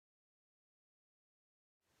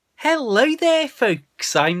Hello there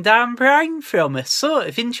folks, I'm Dan Brown from a sort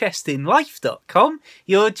of interesting life.com.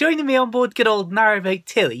 You're joining me on board good old Narrowboat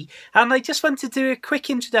Tilly, and I just wanted to do a quick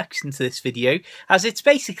introduction to this video, as it's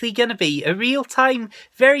basically going to be a real-time,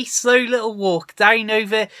 very slow little walk down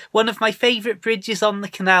over one of my favourite bridges on the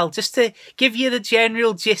canal, just to give you the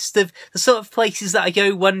general gist of the sort of places that I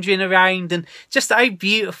go wandering around and just how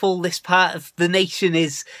beautiful this part of the nation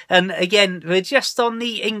is. And again, we're just on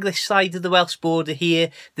the English side of the Welsh border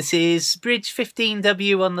here. This is Bridge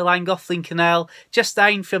 15W on the Llangollen Canal, just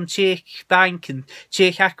down from Chirk Bank and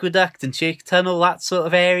Chirk Aqueduct and Chirk Tunnel, that sort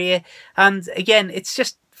of area. And again, it's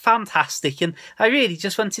just fantastic, and I really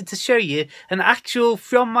just wanted to show you an actual,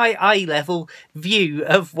 from my eye level, view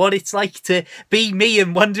of what it's like to be me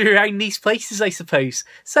and wander around these places, I suppose.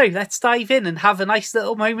 So let's dive in and have a nice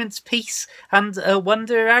little moment's peace and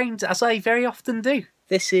wander around, as I very often do.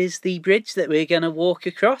 This is the bridge that we're going to walk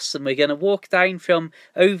across, and we're going to walk down from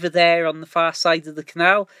over there on the far side of the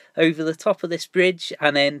canal, over the top of this bridge,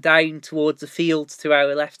 and then down towards the fields to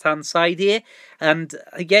our left-hand side here. And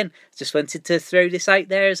again, just wanted to throw this out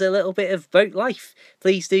there as a little bit of boat life.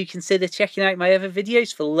 Please do consider checking out my other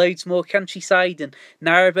videos for loads more countryside and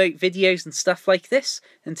narrowboat videos and stuff like this.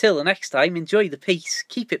 Until the next time, enjoy the peace,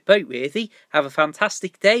 keep it boat worthy, have a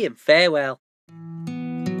fantastic day, and farewell.